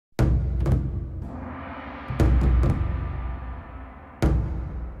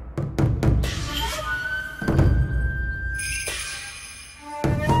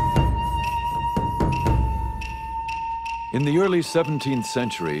In the early 17th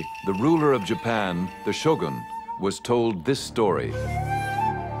century, the ruler of Japan, the Shogun, was told this story.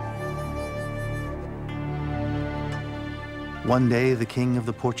 One day, the king of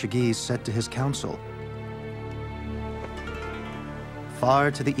the Portuguese said to his council,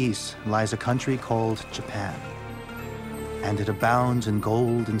 "Far to the east lies a country called Japan, and it abounds in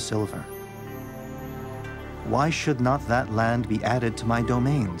gold and silver. Why should not that land be added to my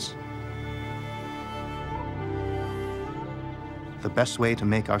domains? The best way to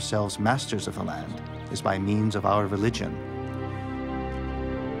make ourselves masters of the land is by means of our religion,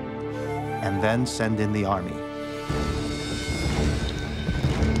 and then send in the army."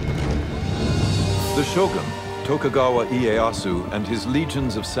 The Shogun, Tokugawa Iemitsu, and his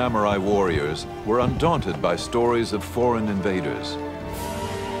legions of samurai warriors were undaunted by stories of foreign invaders.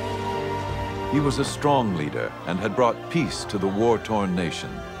 He was a strong leader and had brought peace to the war-torn nation.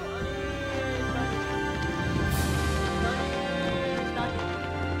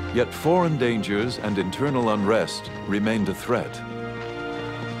 Yet foreign dangers and internal unrest remained a threat.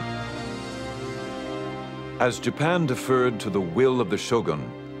 As Japan deferred to the will of the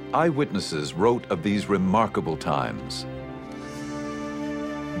Shogun, eyewitnesses wrote of these remarkable times.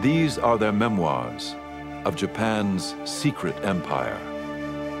 These are their memoirs of Japan's secret empire.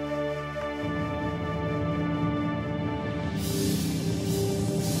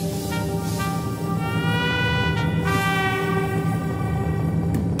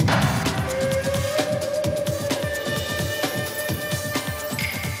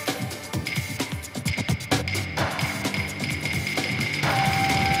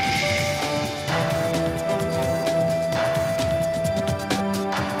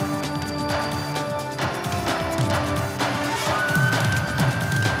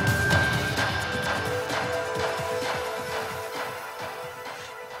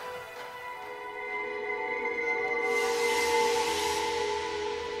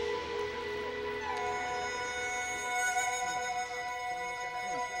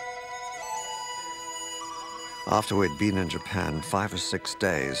 After we'd been in Japan 5 or 6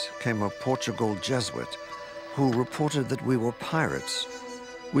 days, came a Portugal Jesuit who reported that we were pirates.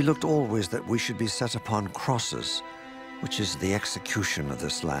 We looked always that we should be set upon crosses, which is the execution of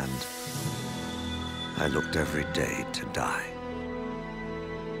this land. I looked every day to die.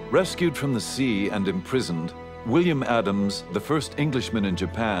 Rescued from the sea and imprisoned, William Adams, the first Englishman in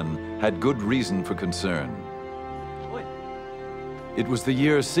Japan, had good reason for concern. It was the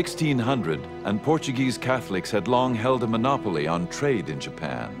year 1600, and Portuguese Catholics had long held a monopoly on trade in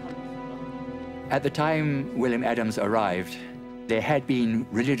Japan. At the time William Adams arrived, there had been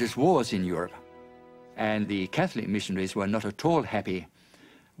religious wars in Europe, and the Catholic missionaries were not at all happy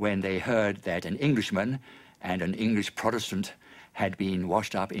when they heard that an Englishman and an English Protestant had been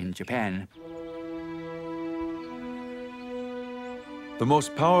washed up in Japan. The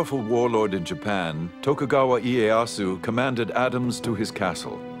most powerful warlord in Japan, Tokugawa Iemitsu, commanded Adams to his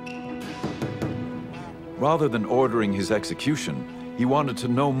castle. Rather than ordering his execution, he wanted to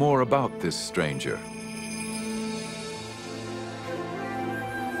know more about this stranger.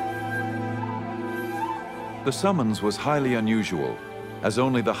 The summons was highly unusual, as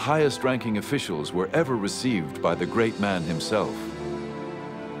only the highest-ranking officials were ever received by the great man himself.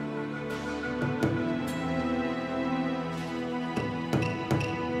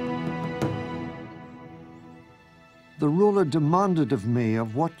 The ruler demanded of me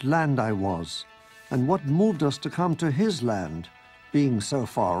of what land I was, and what moved us to come to his land, being so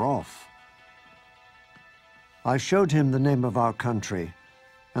far off. I showed him the name of our country,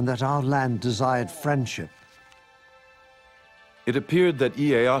 and that our land desired friendship. It appeared that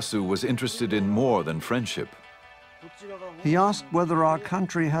Iemitsu was interested in more than friendship. He asked whether our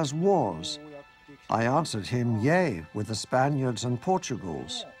country has wars. I answered him, yea, with the Spaniards and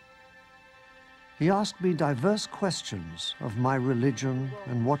Portugals. He asked me diverse questions of my religion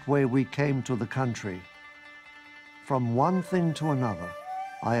and what way we came to the country. From one thing to another,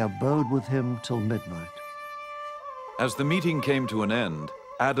 I abode with him till midnight. As the meeting came to an end,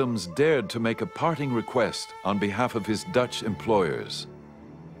 Adams dared to make a parting request on behalf of his Dutch employers.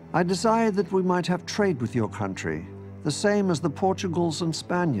 I desired that we might have trade with your country, the same as the Portugals and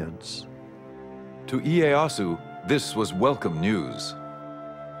Spaniards. To Iemitsu, this was welcome news.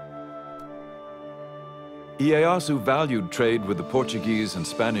 Iemitsu valued trade with the Portuguese and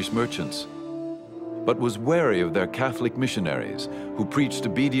Spanish merchants, but was wary of their Catholic missionaries who preached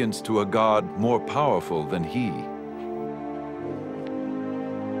obedience to a God more powerful than he.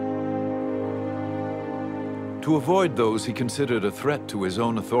 To avoid those he considered a threat to his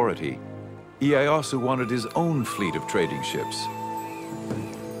own authority, Iemitsu wanted his own fleet of trading ships.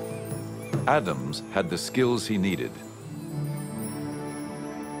 Adams had the skills he needed.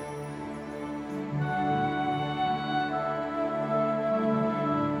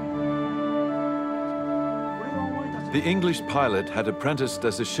 The English pilot had apprenticed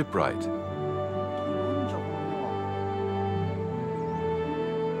as a shipwright.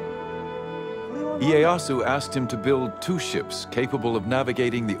 Ieyasu asked him to build 2 ships capable of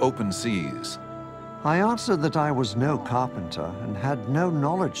navigating the open seas. I answered that I was no carpenter and had no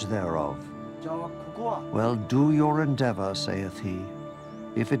knowledge thereof. Well, do your endeavor, saith he.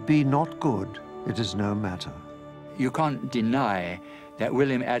 If it be not good, it is no matter. You can't deny that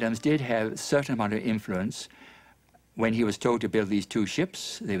William Adams did have a certain amount of influence when he was told to build these 2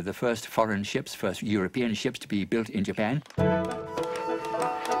 ships. They were the first foreign ships, first European ships to be built in Japan.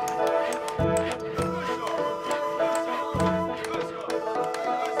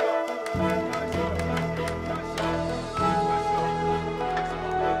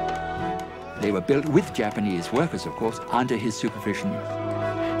 They were built with Japanese workers, of course, under his supervision.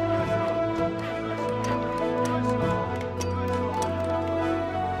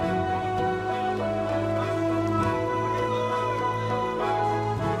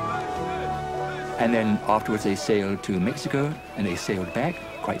 And then afterwards they sailed to Mexico, and they sailed back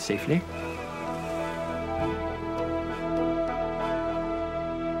quite safely.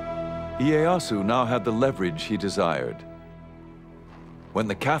 Ieyasu now had the leverage he desired. When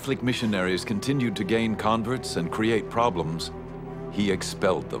the Catholic missionaries continued to gain converts and create problems, he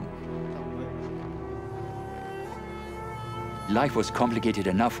expelled them. Life was complicated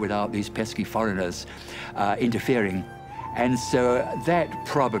enough without these pesky foreigners interfering. And so that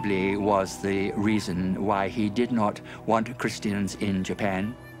probably was the reason why he did not want Christians in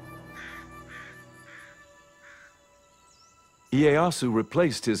Japan. Ieyasu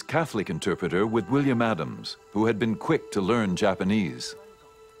replaced his Catholic interpreter with William Adams, who had been quick to learn Japanese.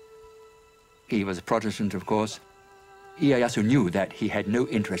 He was a Protestant, of course. Ieyasu knew that he had no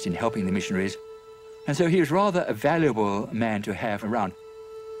interest in helping the missionaries, and so he was rather a valuable man to have around.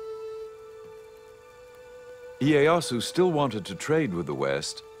 Ieyasu still wanted to trade with the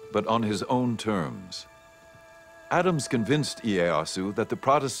West, but on his own terms. Adams convinced Ieyasu that the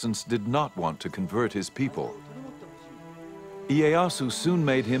Protestants did not want to convert his people. Ieyasu soon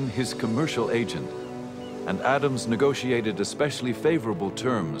made him his commercial agent, and Adams negotiated especially favorable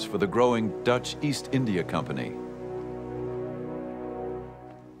terms for the growing Dutch East India Company.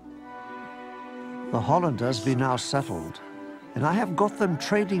 The Hollanders be now settled, and I have got them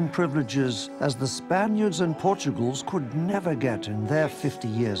trading privileges as the Spaniards and Portugals could never get in their 50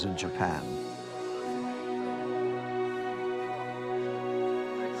 years in Japan.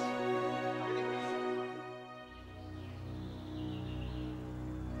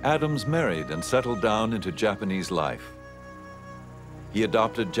 Adams married and settled down into Japanese life. He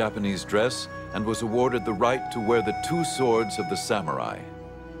adopted Japanese dress and was awarded the right to wear the 2 swords of the samurai.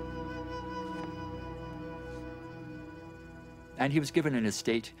 And he was given an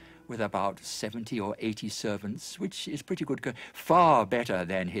estate with about 70 or 80 servants, which is pretty good, far better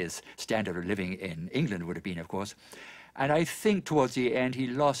than his standard of living in England would have been, of course. And I think towards the end he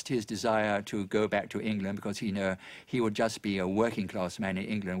lost his desire to go back to England because he would just be a working class man in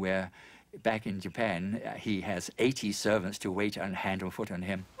England, where back in Japan he has 80 servants to wait and hand or foot on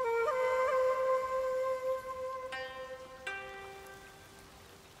him.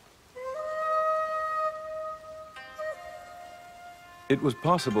 It was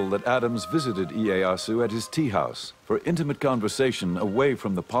possible that Adams visited Ieyasu at his tea house for intimate conversation away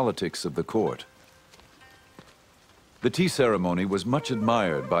from the politics of the court. The tea ceremony was much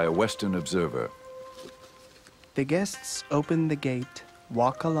admired by a Western observer. The guests open the gate,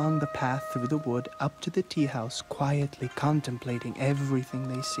 walk along the path through the wood up to the tea house, quietly contemplating everything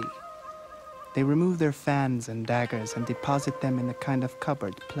they see. They remove their fans and daggers and deposit them in a kind of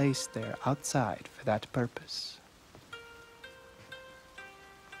cupboard placed there outside for that purpose.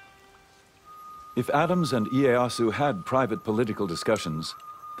 If Adams and Ieyasu had private political discussions,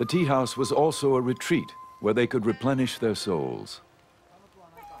 the tea house was also a retreat where they could replenish their souls.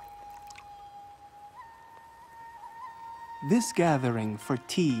 This gathering for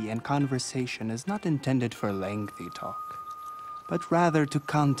tea and conversation is not intended for lengthy talk, but rather to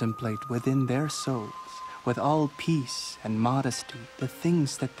contemplate within their souls, with all peace and modesty, the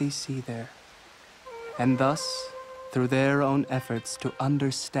things that they see there, and thus, through their own efforts, to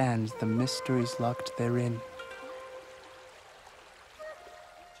understand the mysteries locked therein.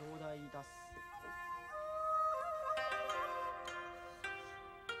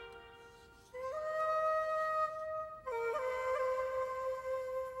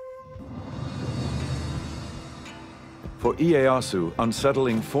 For Ieyasu,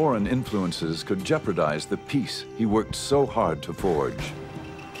 unsettling foreign influences could jeopardize the peace he worked so hard to forge.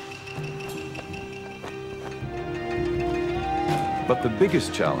 But the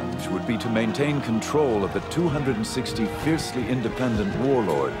biggest challenge would be to maintain control of the 260 fiercely independent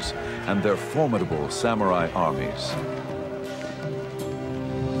warlords and their formidable samurai armies.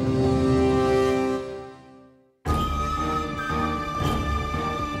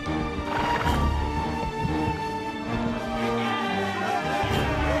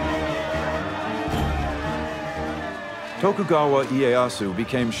 Tokugawa Iemitsu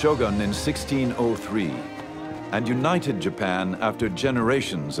became shogun in 1603 and united Japan after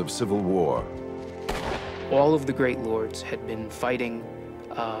generations of civil war. All of the great lords had been fighting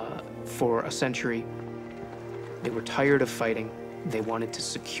for a century. They were tired of fighting. They wanted to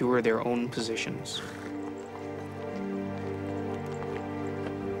secure their own positions.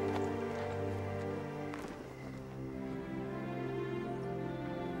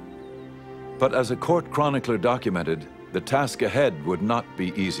 But as a court chronicler documented, the task ahead would not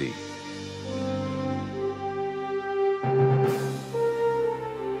be easy.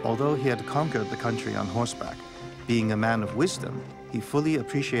 Although he had conquered the country on horseback, being a man of wisdom, he fully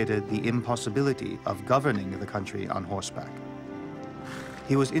appreciated the impossibility of governing the country on horseback.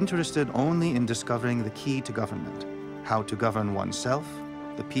 He was interested only in discovering the key to government, how to govern oneself,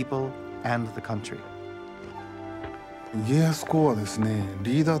 the people, and the country. What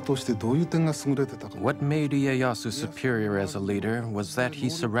made Ieyasu superior as a leader was that he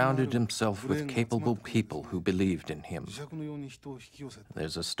surrounded himself with capable people who believed in him.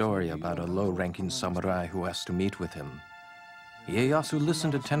 There's a story about a low-ranking samurai who asked to meet with him. Ieyasu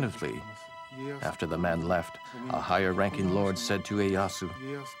listened attentively. After the man left, a higher-ranking lord said to Ieyasu,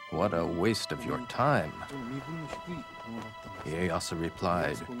 "What a waste of your time." Ieyasu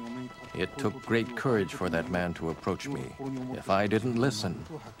replied, "It took great courage for that man to approach me. If I didn't listen,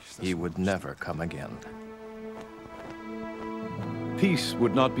 he would never come again." Peace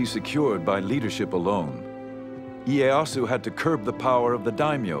would not be secured by leadership alone. Ieyasu had to curb the power of the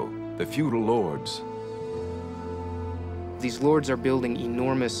daimyo, the feudal lords. These lords are building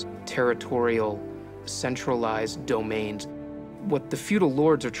enormous territorial, centralized domains. What the feudal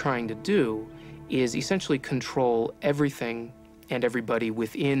lords are trying to do is essentially control everything and everybody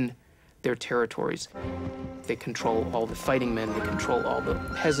within their territories. They control all the fighting men, they control all the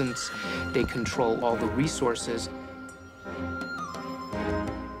peasants, they control all the resources.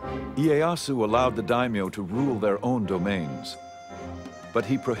 Ieyasu allowed the daimyo to rule their own domains, but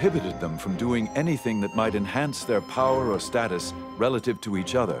he prohibited them from doing anything that might enhance their power or status relative to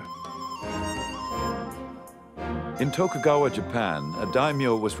each other. In Tokugawa, Japan, a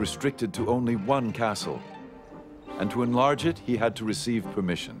daimyo was restricted to only one castle, and to enlarge it, he had to receive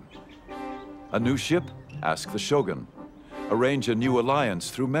permission. A new ship? Ask the shogun. Arrange a new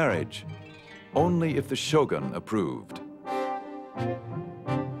alliance through marriage? Only if the shogun approved.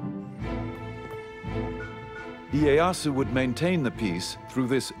 Ieyasu would maintain the peace through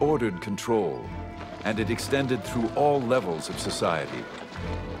this ordered control, and it extended through all levels of society.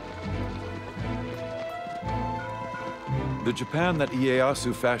 The Japan that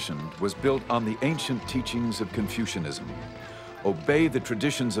Ieyasu fashioned was built on the ancient teachings of Confucianism. Obey the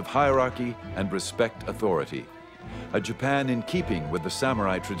traditions of hierarchy and respect authority. A Japan in keeping with the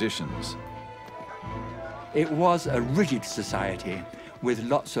samurai traditions. It was a rigid society with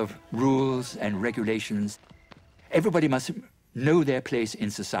lots of rules and regulations. Everybody must know their place in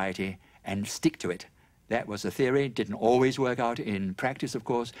society and stick to it. That was the theory. Didn't always work out in practice, of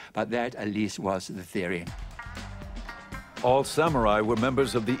course, but that at least was the theory. All samurai were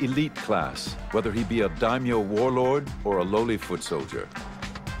members of the elite class, whether he be a daimyo warlord or a lowly foot soldier.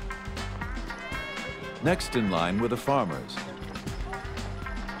 Next in line were the farmers,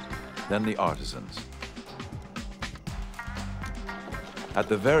 then the artisans. At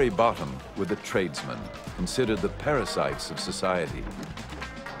the very bottom were the tradesmen, considered the parasites of society.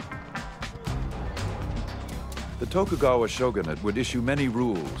 The Tokugawa shogunate would issue many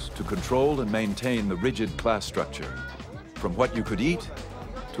rules to control and maintain the rigid class structure, from what you could eat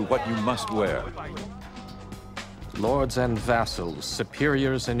to what you must wear. Lords and vassals,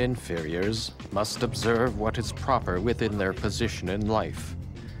 superiors and inferiors, must observe what is proper within their position in life.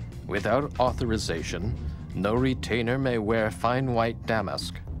 Without authorization, no retainer may wear fine white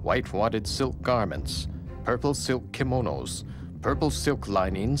damask, white wadded silk garments, purple silk kimonos, purple silk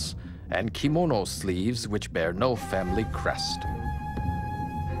linings, and kimono sleeves which bear no family crest.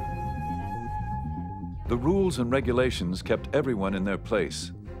 The rules and regulations kept everyone in their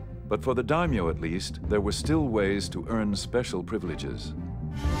place, but for the daimyo at least, there were still ways to earn special privileges.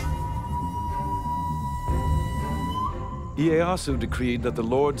 Ieyasu decreed that the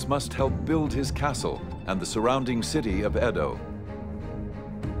lords must help build his castle and the surrounding city of Edo.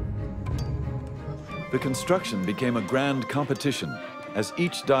 The construction became a grand competition as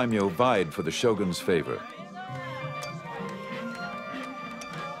each daimyo vied for the shogun's favor.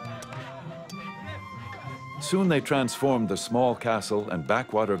 Soon they transformed the small castle and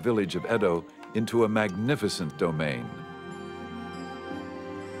backwater village of Edo into a magnificent domain.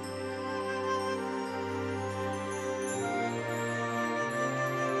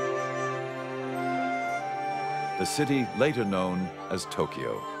 The city later known as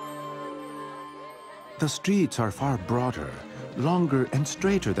Tokyo. The streets are far broader, longer and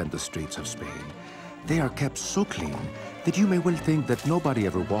straighter than the streets of Spain. They are kept so clean that you may well think that nobody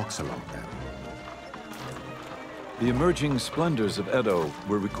ever walks along them. The emerging splendors of Edo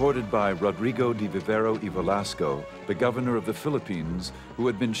were recorded by Rodrigo de Vivero y Velasco, the governor of the Philippines, who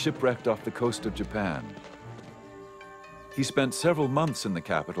had been shipwrecked off the coast of Japan. He spent several months in the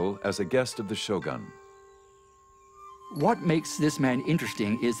capital as a guest of the shogun. What makes this man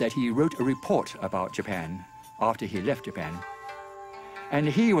interesting is that he wrote a report about Japan after he left Japan. And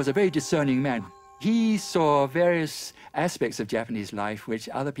he was a very discerning man. He saw various aspects of Japanese life which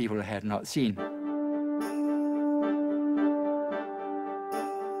other people had not seen.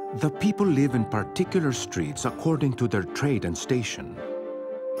 The people live in particular streets according to their trade and station.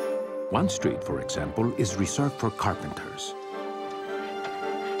 One street, for example, is reserved for carpenters.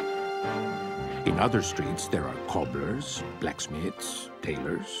 In other streets, there are cobblers, blacksmiths,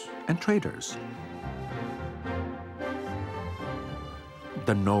 tailors, and traders.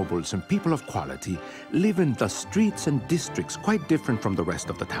 The nobles and people of quality live in the streets and districts quite different from the rest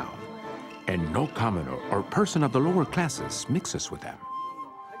of the town, and no commoner or person of the lower classes mixes with them.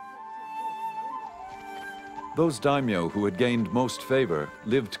 Those daimyo who had gained most favor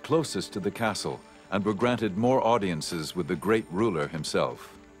lived closest to the castle and were granted more audiences with the great ruler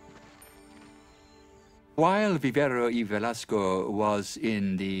himself. While Vivero y Velasco was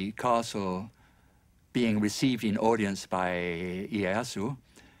in the castle being received in audience by Ieyasu,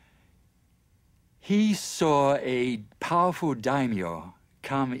 he saw a powerful daimyo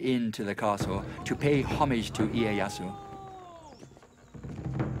come into the castle to pay homage to Ieyasu.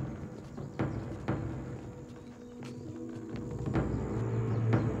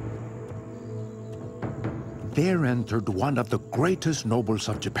 There entered one of the greatest nobles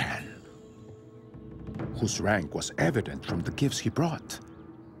of Japan, whose rank was evident from the gifts he brought.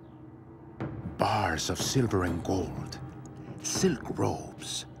 Bars of silver and gold, silk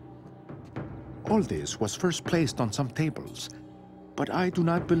robes. All this was first placed on some tables, but I do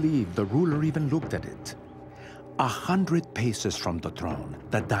not believe the ruler even looked at it. 100 paces from the throne,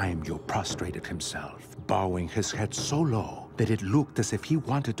 the daimyo prostrated himself, bowing his head so low that it looked as if he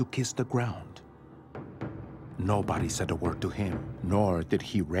wanted to kiss the ground. Nobody said a word to him, nor did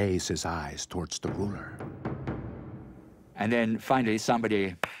he raise his eyes towards the ruler. And then finally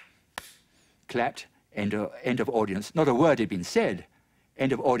somebody clapped, end of audience. Not a word had been said,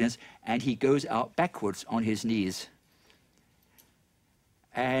 end of audience, and he goes out backwards on his knees.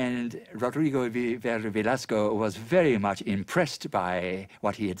 And Rodrigo Velasco was very much impressed by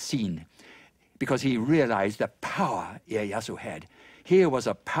what he had seen, because he realized the power Ieyasu had. Here was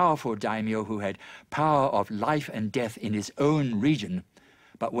a powerful daimyo who had power of life and death in his own region,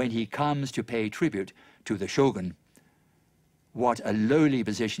 but when he comes to pay tribute to the shogun, what a lowly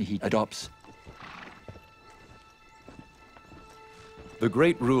position he adopts. The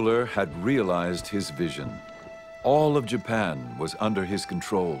great ruler had realized his vision. All of Japan was under his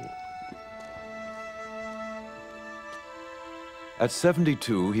control. At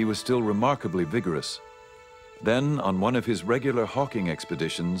 72, he was still remarkably vigorous. Then, on one of his regular hawking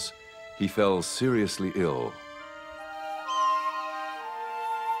expeditions, he fell seriously ill.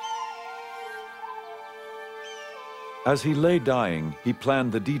 As he lay dying, he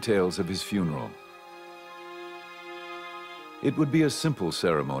planned the details of his funeral. It would be a simple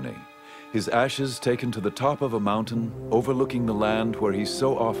ceremony, his ashes taken to the top of a mountain overlooking the land where he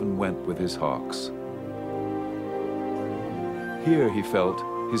so often went with his hawks. Here, he felt,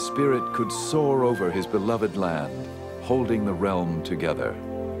 his spirit could soar over his beloved land, holding the realm together.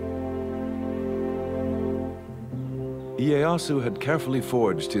 Ieyasu had carefully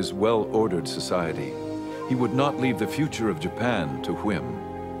forged his well-ordered society. He would not leave the future of Japan to whim.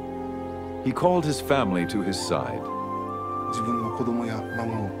 He called his family to his side.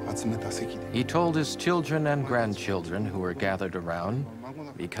 He told his children and grandchildren who were gathered around,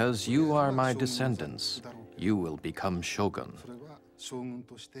 "Because you are my descendants, you will become shogun.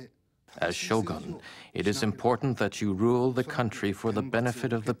 As shogun, it is important that you rule the country for the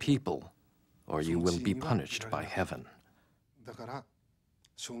benefit of the people, or you will be punished by heaven.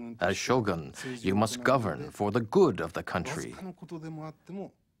 As shogun, you must govern for the good of the country.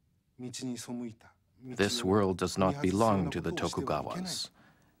 This world does not belong to the Tokugawas,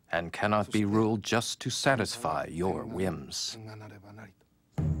 and cannot be ruled just to satisfy your whims.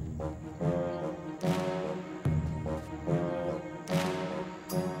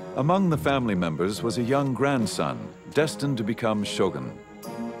 Among the family members was a young grandson, destined to become shogun.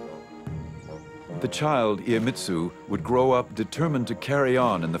 The child, Iemitsu, would grow up determined to carry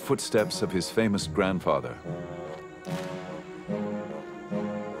on in the footsteps of his famous grandfather.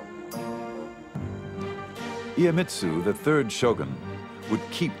 Iemitsu, the third shogun, would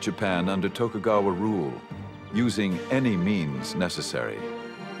keep Japan under Tokugawa rule, using any means necessary.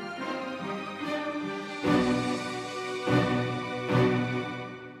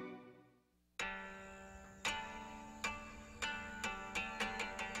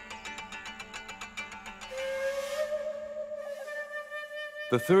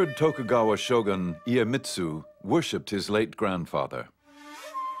 The third Tokugawa shogun, Iemitsu, worshipped his late grandfather.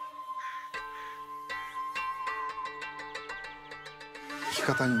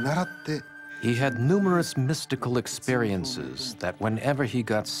 He had numerous mystical experiences that whenever he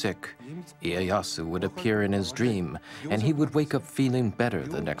got sick, Ieyasu would appear in his dream, and he would wake up feeling better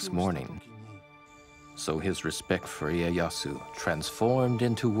the next morning. So his respect for Ieyasu transformed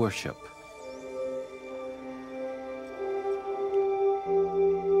into worship.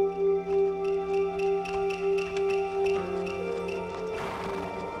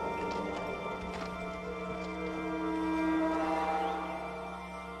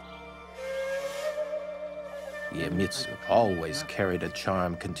 Iemitsu always carried a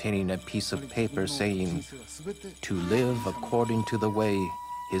charm containing a piece of paper saying, "To live according to the way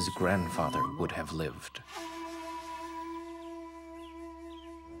his grandfather would have lived."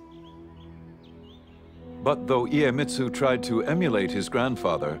 But though Iemitsu tried to emulate his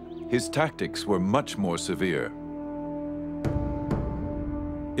grandfather, his tactics were much more severe.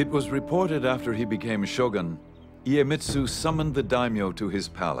 It was reported after he became shogun, Iemitsu summoned the daimyo to his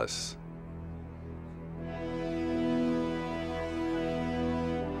palace.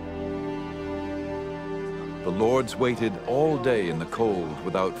 The lords waited all day in the cold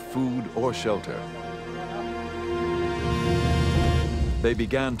without food or shelter. They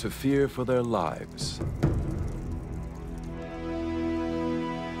began to fear for their lives.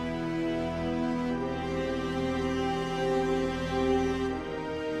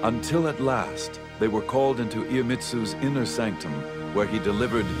 Until at last, they were called into Iemitsu's inner sanctum, where he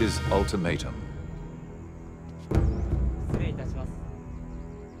delivered his ultimatum.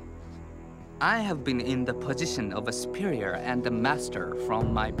 I have been in the position of a superior and a master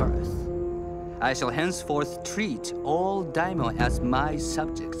from my birth. I shall henceforth treat all daimyo as my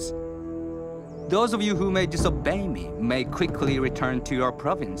subjects. Those of you who may disobey me may quickly return to your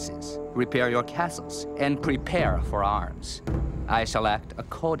provinces, repair your castles, and prepare for arms. I shall act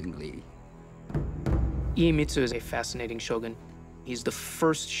accordingly. Iemitsu is a fascinating shogun. He's the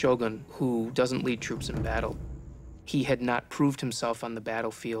first shogun who doesn't lead troops in battle. He had not proved himself on the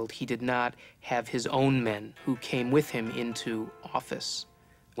battlefield. He did not have his own men who came with him into office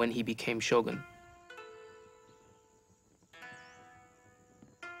when he became shogun.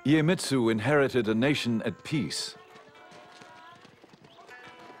 Iemitsu inherited a nation at peace.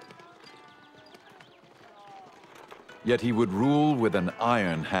 Yet he would rule with an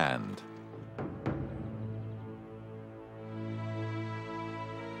iron hand.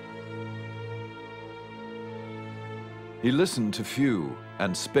 He listened to few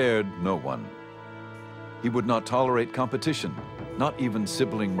and spared no one. He would not tolerate competition, not even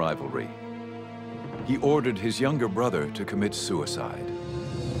sibling rivalry. He ordered his younger brother to commit suicide.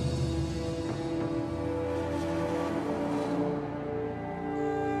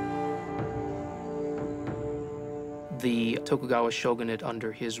 The Tokugawa shogunate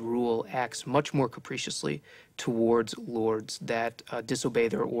under his rule acts much more capriciously towards lords that disobey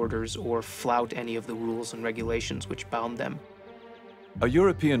their orders or flout any of the rules and regulations which bound them. A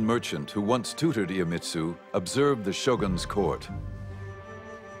European merchant who once tutored Iemitsu observed the shogun's court.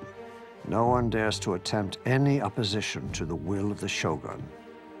 No one dares to attempt any opposition to the will of the shogun.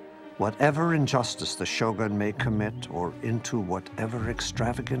 Whatever injustice the shogun may commit, or into whatever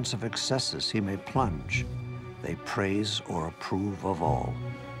extravagance of excesses he may plunge, they praise or approve of all.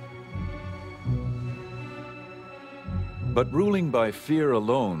 But ruling by fear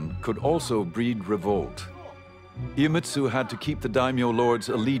alone could also breed revolt. Iemitsu had to keep the daimyo lords'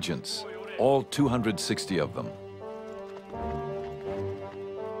 allegiance, all 260 of them.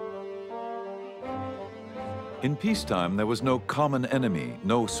 In peacetime, there was no common enemy,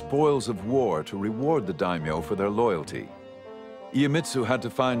 no spoils of war to reward the daimyo for their loyalty. Iemitsu had to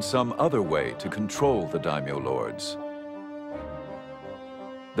find some other way to control the daimyo lords.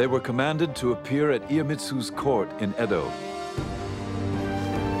 They were commanded to appear at Iemitsu's court in Edo.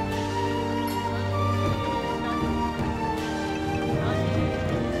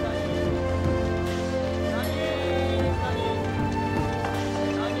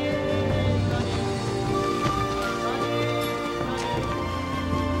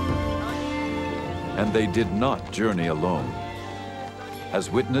 And they did not journey alone,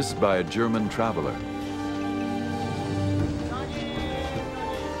 as witnessed by a German traveler.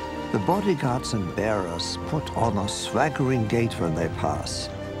 The bodyguards and bearers put on a swaggering gait when they pass.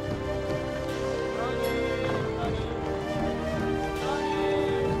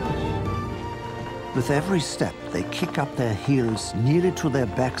 With every step, they kick up their heels nearly to their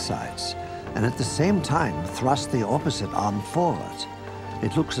backsides, and at the same time thrust the opposite arm forward.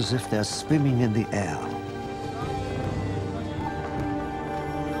 It looks as if they're swimming in the air.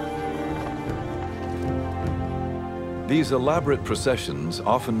 These elaborate processions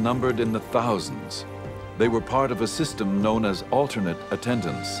often numbered in the thousands. They were part of a system known as alternate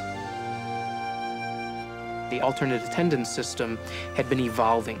attendance. The alternate attendance system had been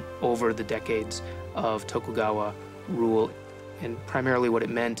evolving over the decades of Tokugawa rule, and primarily what it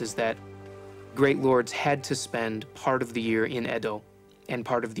meant is that great lords had to spend part of the year in Edo and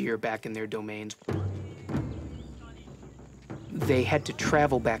part of the year back in their domains. They had to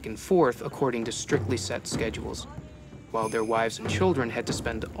travel back and forth according to strictly set schedules, while their wives and children had to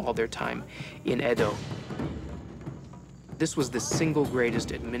spend all their time in Edo. This was the single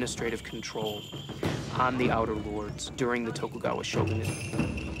greatest administrative control on the outer lords during the Tokugawa Shogunate.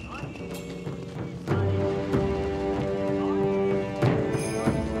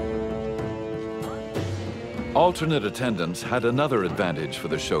 Alternate attendance had another advantage for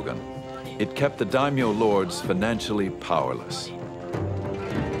the shogun. It kept the daimyo lords financially powerless.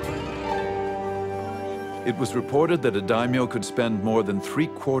 It was reported that a daimyo could spend more than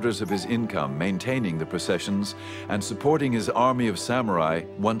 3/4 of his income maintaining the processions and supporting his army of samurai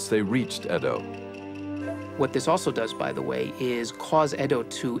once they reached Edo. What this also does, by the way, is cause Edo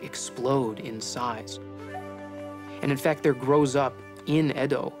to explode in size. And in fact, there grows up in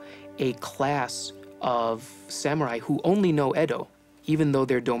Edo a class of samurai who only know Edo, even though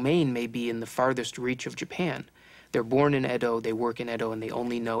their domain may be in the farthest reach of Japan. They're born in Edo, they work in Edo, and they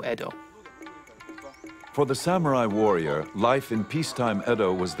only know Edo. For the samurai warrior, life in peacetime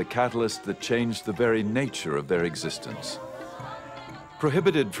Edo was the catalyst that changed the very nature of their existence.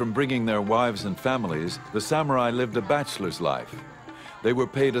 Prohibited from bringing their wives and families, the samurai lived a bachelor's life. They were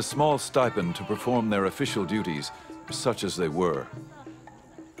paid a small stipend to perform their official duties, such as they were.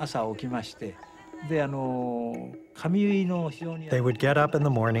 They would get up in the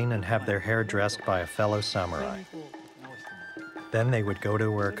morning and have their hair dressed by a fellow samurai. Then they would go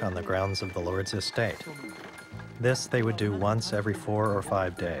to work on the grounds of the lord's estate. This they would do once every 4 or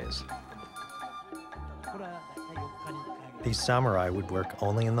 5 days. These samurai would work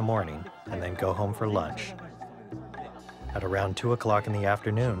only in the morning and then go home for lunch. At around 2 o'clock in the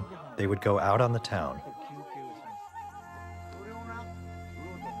afternoon, they would go out on the town.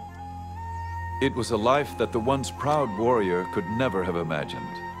 It was a life that the once proud warrior could never have imagined.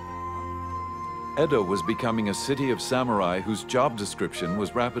 Edo was becoming a city of samurai whose job description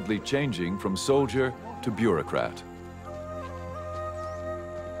was rapidly changing from soldier to bureaucrat.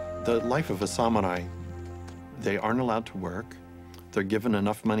 The life of a samurai, they aren't allowed to work, they're given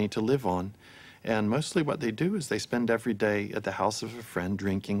enough money to live on, and mostly what they do is they spend every day at the house of a friend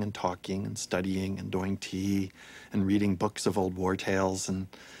drinking and talking and studying and doing tea and reading books of old war tales and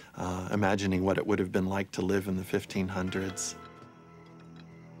imagining what it would have been like to live in the 1500s.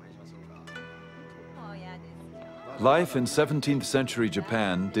 Life in 17th century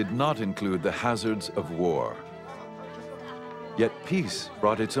Japan did not include the hazards of war. Yet peace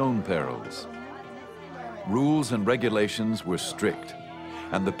brought its own perils. Rules and regulations were strict,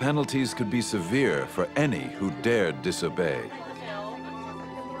 and the penalties could be severe for any who dared disobey.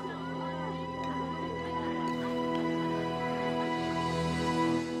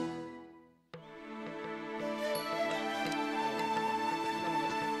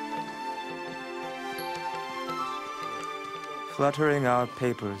 Fluttering our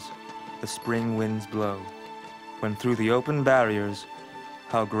papers, the spring winds blow, when through the open barriers,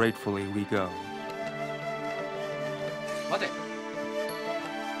 how gratefully we go.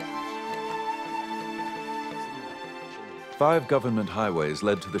 Five government highways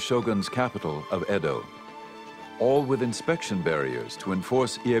led to the shogun's capital of Edo, all with inspection barriers to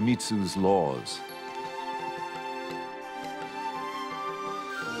enforce Iemitsu's laws.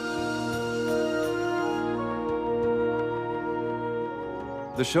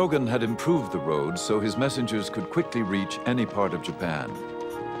 The shogun had improved the roads so his messengers could quickly reach any part of Japan.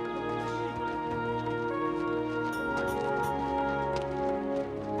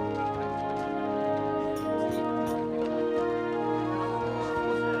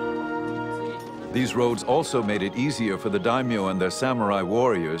 These roads also made it easier for the daimyo and their samurai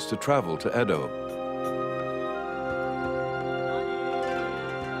warriors to travel to Edo.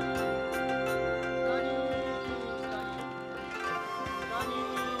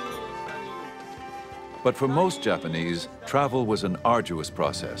 But for most Japanese, travel was an arduous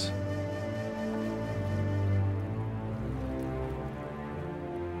process.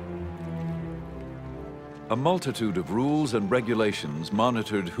 A multitude of rules and regulations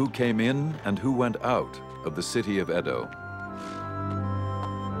monitored who came in and who went out of the city of Edo.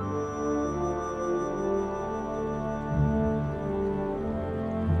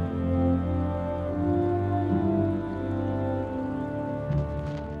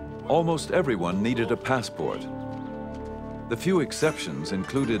 Almost everyone needed a passport. The few exceptions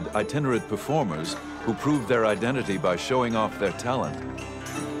included itinerant performers who proved their identity by showing off their talent,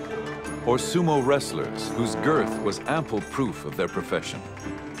 or sumo wrestlers whose girth was ample proof of their profession.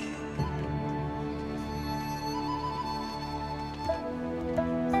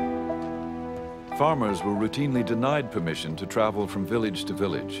 Farmers were routinely denied permission to travel from village to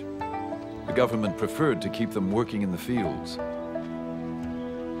village. The government preferred to keep them working in the fields.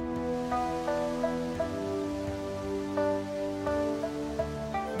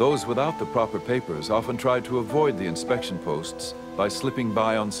 Those without the proper papers often tried to avoid the inspection posts by slipping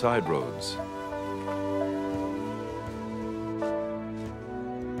by on side roads.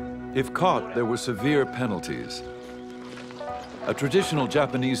 If caught, there were severe penalties. A traditional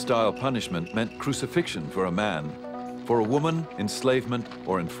Japanese-style punishment meant crucifixion for a man, for a woman, enslavement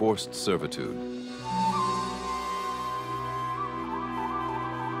or enforced servitude.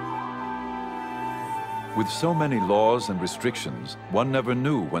 With so many laws and restrictions, one never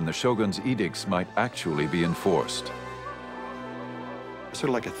knew when the shogun's edicts might actually be enforced. Sort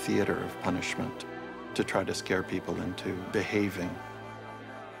of like a theater of punishment to try to scare people into behaving.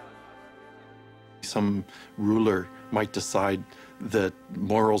 Some ruler might decide that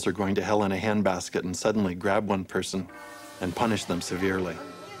morals are going to hell in a handbasket and suddenly grab one person and punish them severely.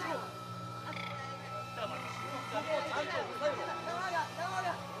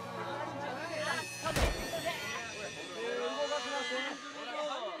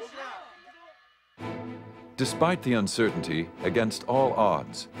 Despite the uncertainty, against all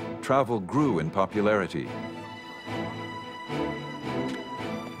odds, travel grew in popularity.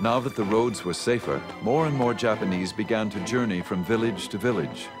 Now that the roads were safer, more and more Japanese began to journey from village to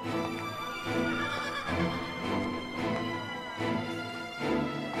village.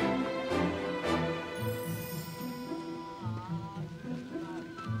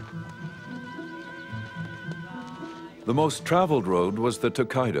 The most traveled road was the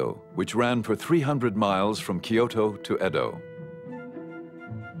Tokaido, which ran for 300 miles from Kyoto to Edo.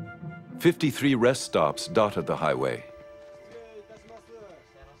 53 rest stops dotted the highway.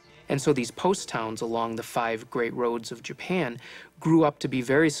 And so these post towns along the 5 great roads of Japan grew up to be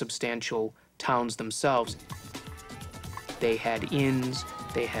very substantial towns themselves. They had inns,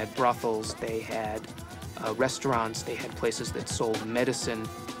 they had brothels, they had restaurants, they had places that sold medicine.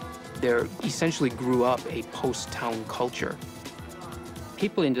 There essentially grew up a post-town culture.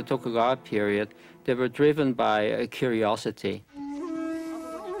 People in the Tokugawa period, they were driven by a curiosity.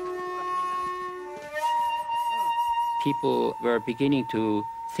 People were beginning to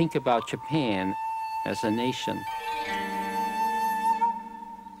think about Japan as a nation.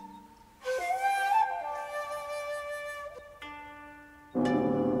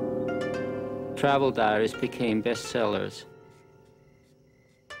 Travel diaries became bestsellers.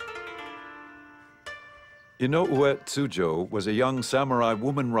 Inoue Tsujo was a young samurai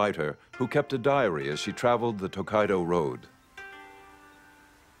woman writer who kept a diary as she traveled the Tokaido Road.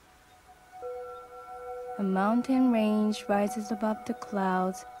 A mountain range rises above the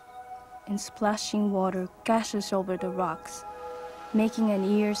clouds, and splashing water gashes over the rocks, making an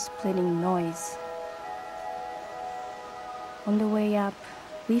ear-splitting noise. On the way up,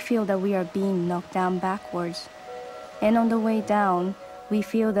 we feel that we are being knocked down backwards, and on the way down, we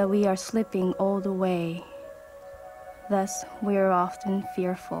feel that we are slipping all the way. Thus, we are often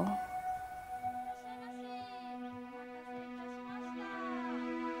fearful.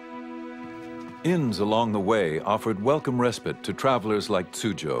 Inns along the way offered welcome respite to travelers like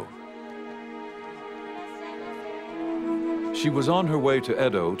Tsujo. She was on her way to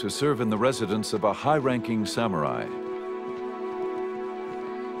Edo to serve in the residence of a high-ranking samurai.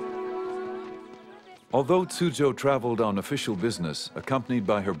 Although Tsujo traveled on official business, accompanied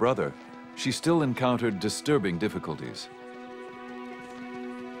by her brother, she still encountered disturbing difficulties.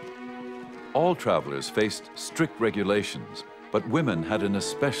 All travelers faced strict regulations, but women had an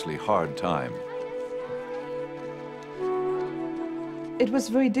especially hard time. It was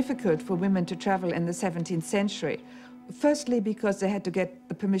very difficult for women to travel in the 17th century. Firstly, because they had to get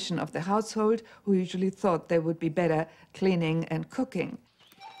the permission of the household, who usually thought they would be better cleaning and cooking.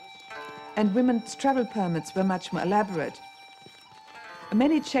 And women's travel permits were much more elaborate.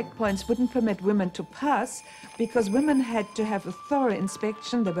 Many checkpoints wouldn't permit women to pass because women had to have a thorough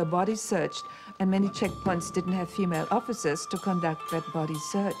inspection, their bodies searched, and many checkpoints didn't have female officers to conduct that body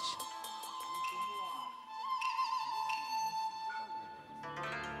search.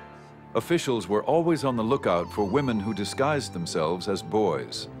 Officials were always on the lookout for women who disguised themselves as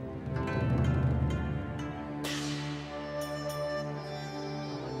boys.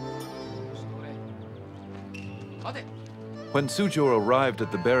 When Tsujo arrived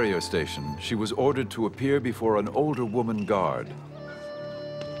at the barrier station, she was ordered to appear before an older woman guard.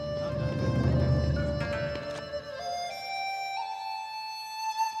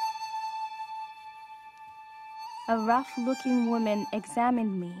 A rough-looking woman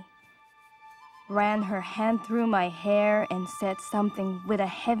examined me, ran her hand through my hair and said something with a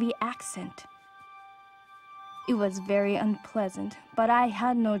heavy accent. It was very unpleasant, but I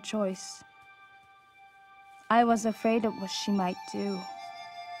had no choice. I was afraid of what she might do.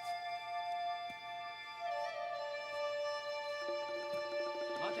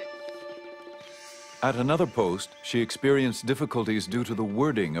 At another post, she experienced difficulties due to the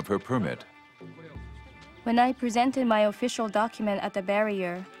wording of her permit. When I presented my official document at the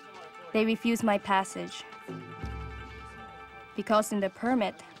barrier, they refused my passage. Because in the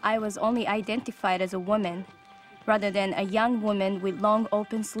permit, I was only identified as a woman, rather than a young woman with long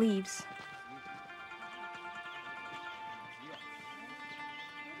open sleeves.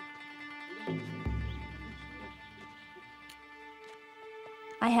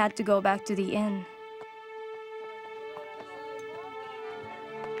 I had to go back to the inn.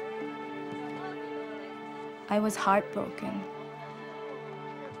 I was heartbroken.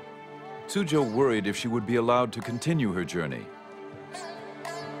 Tsujo worried if she would be allowed to continue her journey.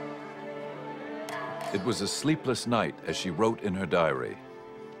 It was a sleepless night as she wrote in her diary.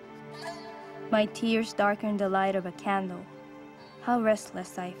 My tears darkened the light of a candle. How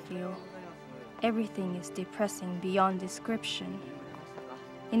restless I feel. Everything is depressing beyond description.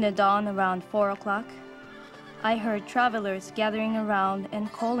 In the dawn around 4 o'clock, I heard travelers gathering around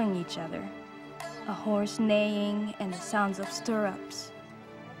and calling each other. A horse neighing and the sounds of stirrups.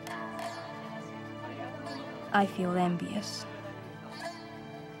 I feel envious.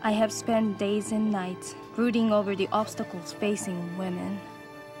 I have spent days and nights brooding over the obstacles facing women.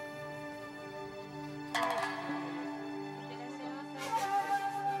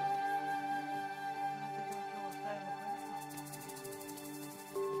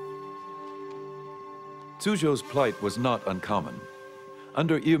 Tsujo's plight was not uncommon.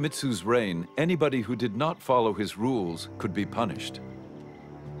 Under Iemitsu's reign, anybody who did not follow his rules could be punished.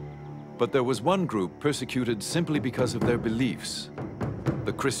 But there was one group persecuted simply because of their beliefs: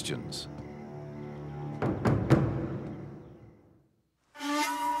 the Christians.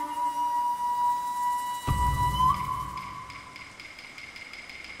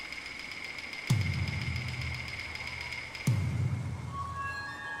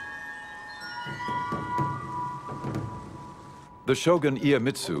 The Shogun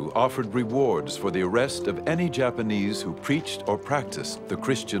Iemitsu offered rewards for the arrest of any Japanese who preached or practiced the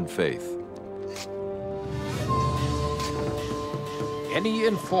Christian faith. Any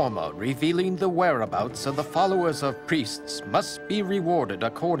informer revealing the whereabouts of the followers of priests must be rewarded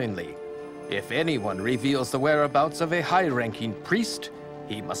accordingly. If anyone reveals the whereabouts of a high-ranking priest,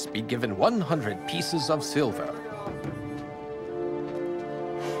 he must be given 100 pieces of silver.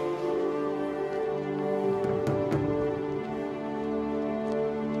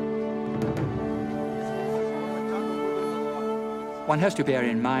 One has to bear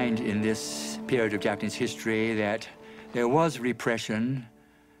in mind in this period of Japanese history that there was repression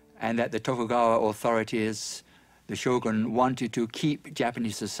and that the Tokugawa authorities, the shogun, wanted to keep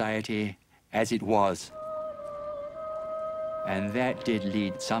Japanese society as it was. And that did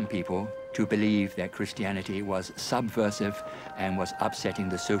lead some people to believe that Christianity was subversive and was upsetting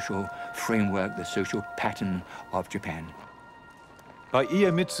the social framework, the social pattern of Japan. By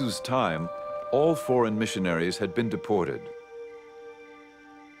Iemitsu's time, all foreign missionaries had been deported.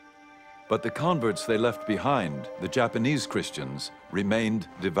 But the converts they left behind, the Japanese Christians, remained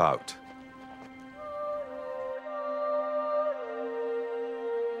devout.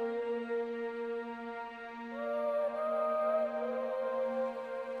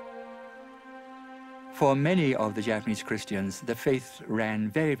 For many of the Japanese Christians, the faith ran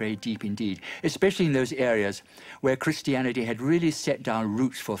very, very deep indeed, especially in those areas where Christianity had really set down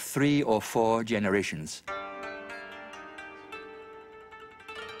roots for 3 or 4 generations.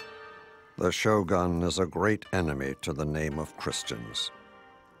 The Shogun is a great enemy to the name of Christians.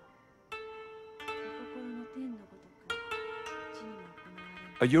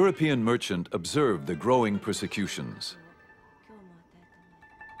 A European merchant observed the growing persecutions.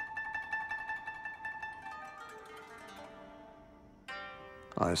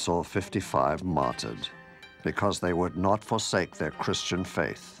 I saw 55 martyred because they would not forsake their Christian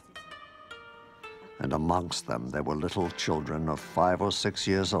faith. And amongst them there were little children of 5 or 6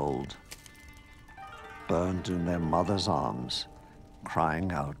 years old, burned in their mother's arms,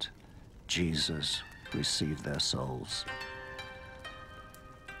 crying out, "Jesus, receive their souls."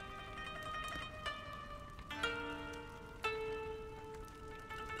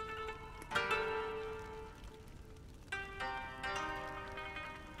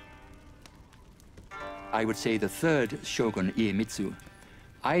 I would say the third shogun, Iemitsu,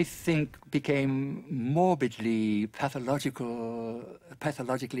 I think became morbidly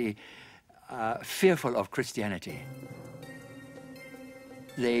pathologically fearful of Christianity.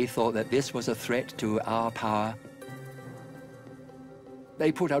 They thought that this was a threat to our power.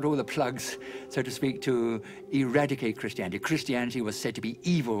 They put out all the plugs, so to speak, to eradicate Christianity. Christianity was said to be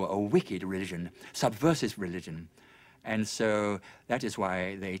evil, a wicked religion, subversive religion. And so that is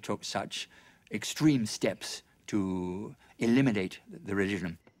why they took such extreme steps to eliminate the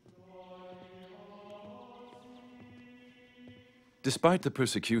religion. Despite the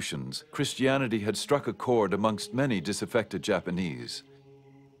persecutions, Christianity had struck a chord amongst many disaffected Japanese.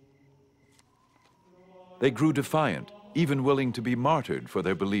 They grew defiant, even willing to be martyred for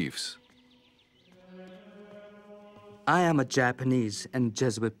their beliefs. I am a Japanese and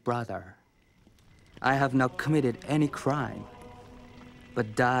Jesuit brother. I have not committed any crime,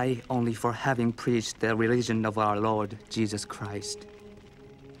 but die only for having preached the religion of our Lord Jesus Christ.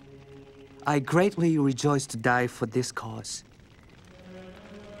 I greatly rejoice to die for this cause.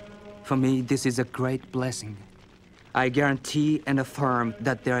 For me, this is a great blessing. I guarantee and affirm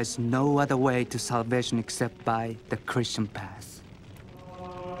that there is no other way to salvation except by the Christian path.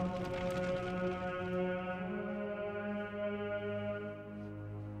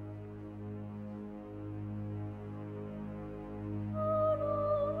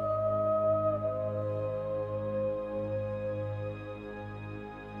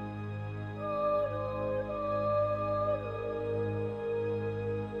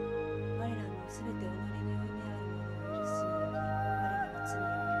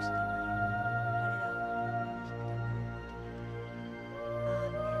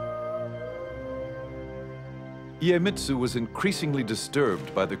 Iemitsu was increasingly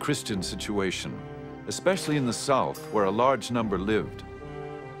disturbed by the Christian situation, especially in the south, where a large number lived.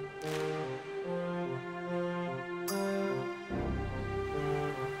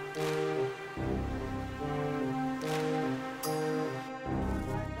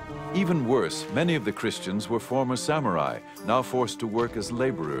 Even worse, many of the Christians were former samurai, now forced to work as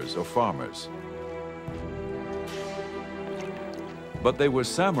laborers or farmers. But they were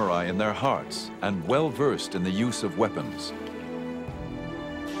samurai in their hearts and well-versed in the use of weapons.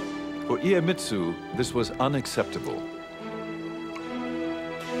 For Iemitsu, this was unacceptable.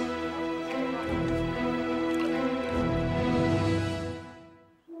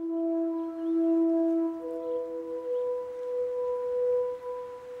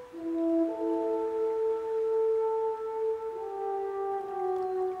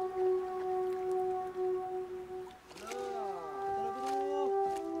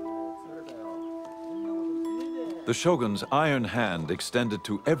 The shogun's iron hand extended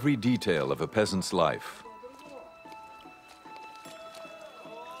to every detail of a peasant's life.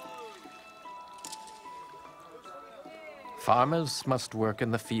 Farmers must work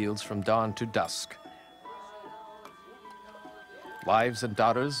in the fields from dawn to dusk. Wives and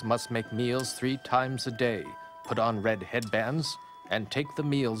daughters must make meals 3 times a day, put on red headbands, and take the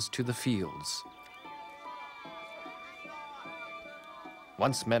meals to the fields.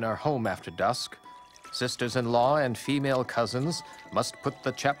 Once men are home after dusk, sisters-in-law and female cousins must put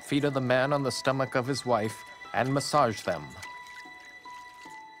the chapped feet of the man on the stomach of his wife and massage them.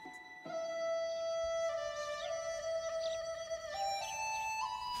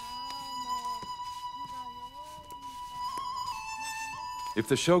 If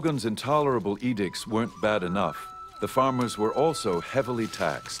the shogun's intolerable edicts weren't bad enough, the farmers were also heavily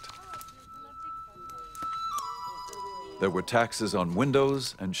taxed. There were taxes on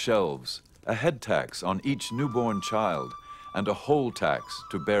windows and shelves, a head tax on each newborn child, and a whole tax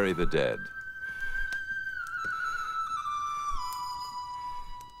to bury the dead.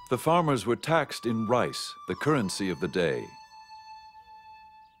 The farmers were taxed in rice, the currency of the day.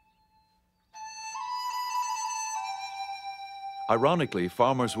 Ironically,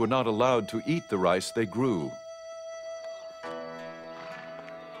 farmers were not allowed to eat the rice they grew.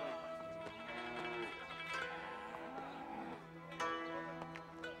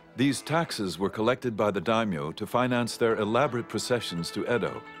 These taxes were collected by the daimyo to finance their elaborate processions to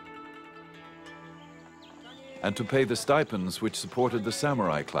Edo, and to pay the stipends which supported the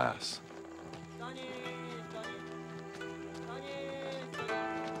samurai class.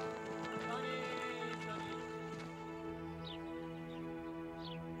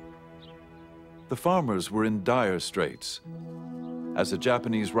 The farmers were in dire straits, as a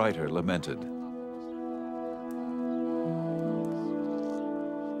Japanese writer lamented.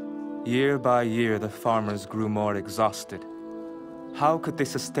 Year by year, the farmers grew more exhausted. How could they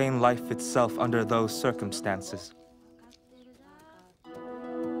sustain life itself under those circumstances?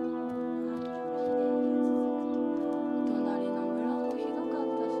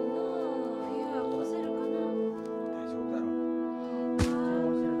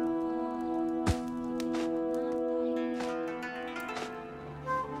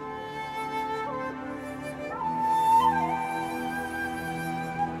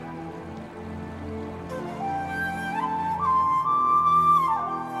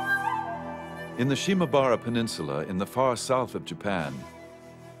 In the Shimabara Peninsula in the far south of Japan,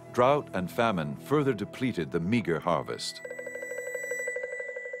 drought and famine further depleted the meager harvest.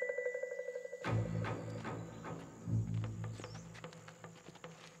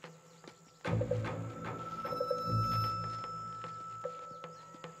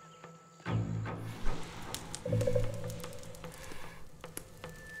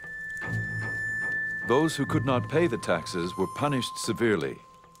 Those who could not pay the taxes were punished severely.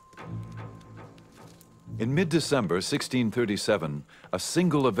 In mid-December 1637, a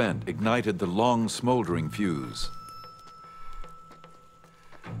single event ignited the long smoldering fuse.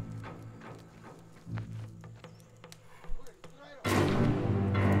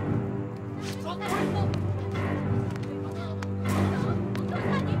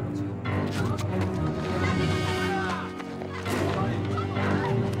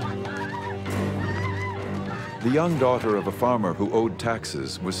 The young daughter of a farmer who owed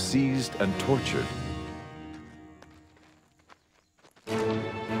taxes was seized and tortured.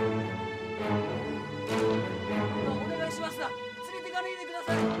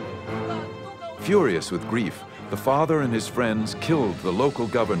 Furious with grief, the father and his friends killed the local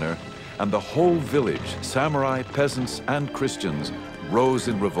governor, and the whole village, samurai, peasants, and Christians, rose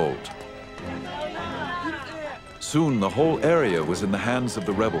in revolt. Soon the whole area was in the hands of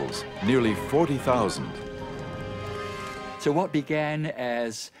the rebels, nearly 40,000. So what began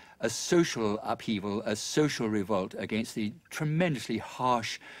as a social upheaval, a social revolt against the tremendously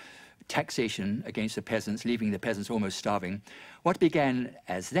harsh taxation against the peasants, leaving the peasants almost starving, what began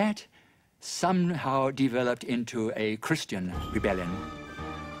as that somehow developed into a Christian rebellion.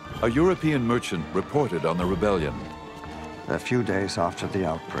 A European merchant reported on the rebellion. A few days after the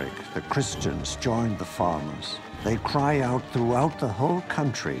outbreak, the Christians joined the farmers. They cry out throughout the whole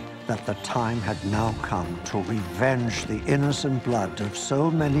country that the time had now come to revenge the innocent blood of so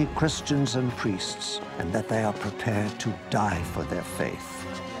many Christians and priests, and that they are prepared to die for their faith.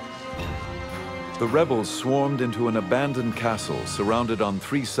 The rebels swarmed into an abandoned castle surrounded on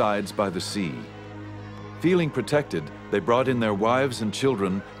three sides by the sea. Feeling protected, they brought in their wives and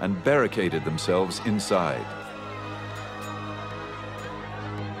children and barricaded themselves inside.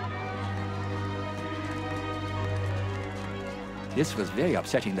 This was very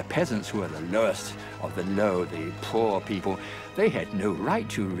upsetting. The peasants, who were the lowest of the low, the poor people, they had no right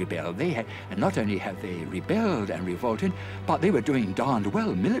to rebel. And not only had they rebelled and revolted, but they were doing darned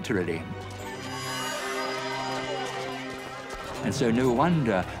well militarily. And so no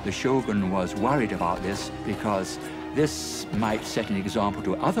wonder the shogun was worried about this, because this might set an example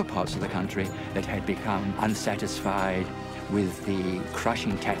to other parts of the country that had become unsatisfied with the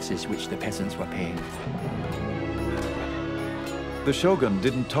crushing taxes which the peasants were paying. The shogun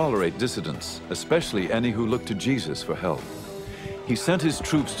didn't tolerate dissidents, especially any who looked to Jesus for help. He sent his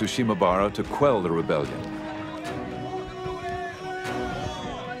troops to Shimabara to quell the rebellion.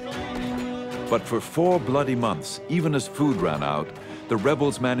 But for 4 bloody months, even as food ran out, the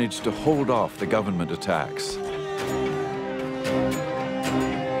rebels managed to hold off the government attacks.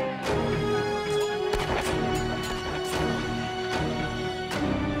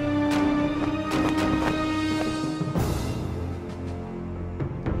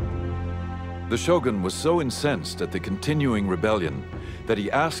 The shogun was so incensed at the continuing rebellion that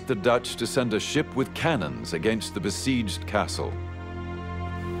he asked the Dutch to send a ship with cannons against the besieged castle.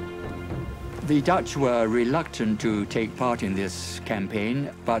 The Dutch were reluctant to take part in this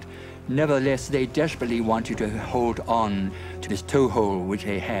campaign, but Nevertheless, they desperately wanted to hold on to this toehold which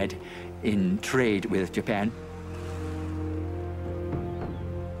they had in trade with Japan.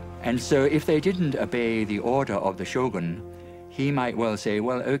 And so if they didn't obey the order of the shogun, he might well say,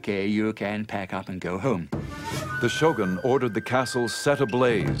 well, okay, you can pack up and go home. The shogun ordered the castle set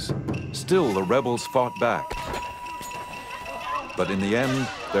ablaze. Still, the rebels fought back. But in the end,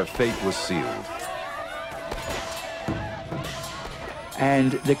 their fate was sealed.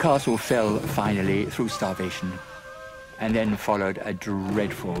 And the castle fell finally through starvation, and then followed a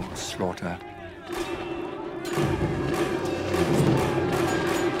dreadful slaughter.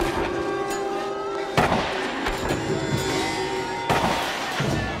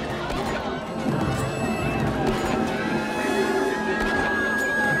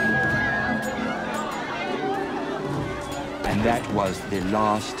 And that was the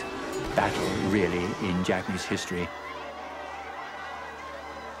last battle, really, in Japanese history.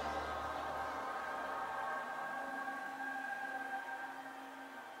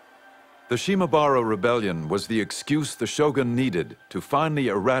 The Shimabara Rebellion was the excuse the shogun needed to finally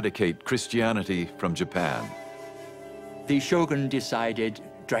eradicate Christianity from Japan. The shogun decided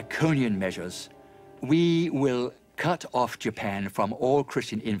draconian measures. We will cut off Japan from all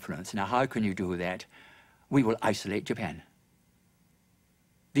Christian influence. Now, how can you do that? We will isolate Japan.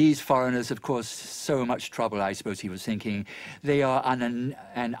 These foreigners, of course, so much trouble, I suppose he was thinking. They are an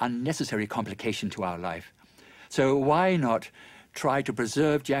unnecessary complication to our life. So why not try to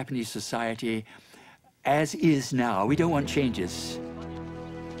preserve Japanese society as is now? We don't want changes.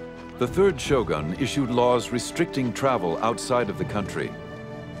 The third shogun issued laws restricting travel outside of the country.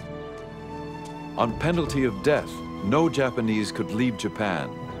 On penalty of death, no Japanese could leave Japan,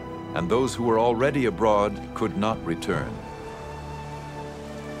 and those who were already abroad could not return.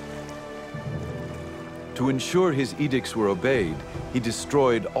 To ensure his edicts were obeyed, he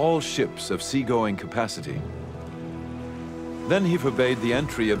destroyed all ships of seagoing capacity. Then he forbade the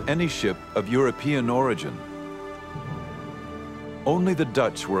entry of any ship of European origin. Only the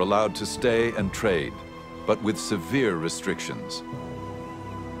Dutch were allowed to stay and trade, but with severe restrictions.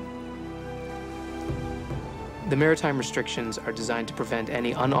 The maritime restrictions are designed to prevent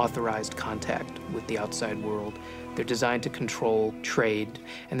any unauthorized contact with the outside world. They're designed to control trade,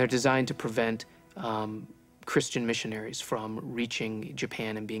 and they're designed to prevent Christian missionaries from reaching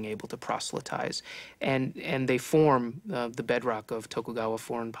Japan and being able to proselytize. And they form the bedrock of Tokugawa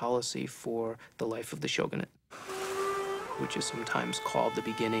foreign policy for the life of the shogunate, which is sometimes called the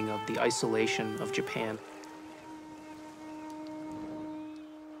beginning of the isolation of Japan.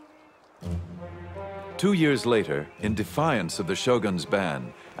 Two years later, in defiance of the shogun's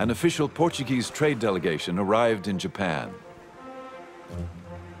ban, an official Portuguese trade delegation arrived in Japan.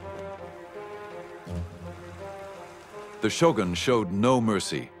 The shogun showed no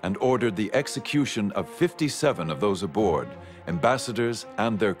mercy and ordered the execution of 57 of those aboard, ambassadors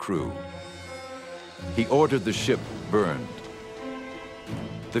and their crew. He ordered the ship burned.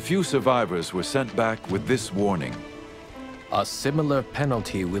 The few survivors were sent back with this warning: a similar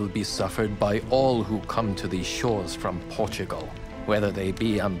penalty will be suffered by all who come to these shores from Portugal, whether they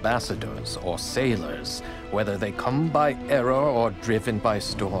be ambassadors or sailors, whether they come by error or driven by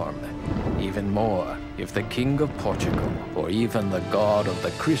storm. Even more, if the King of Portugal, or even the God of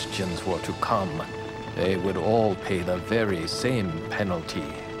the Christians were to come, they would all pay the very same penalty.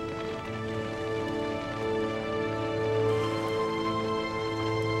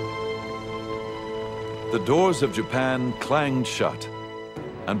 The doors of Japan clanged shut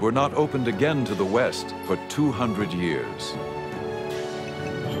and were not opened again to the West for 200 years.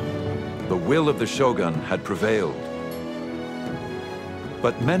 The will of the shogun had prevailed.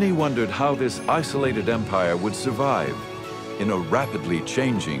 But many wondered how this isolated empire would survive in a rapidly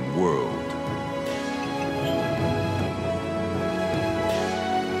changing world.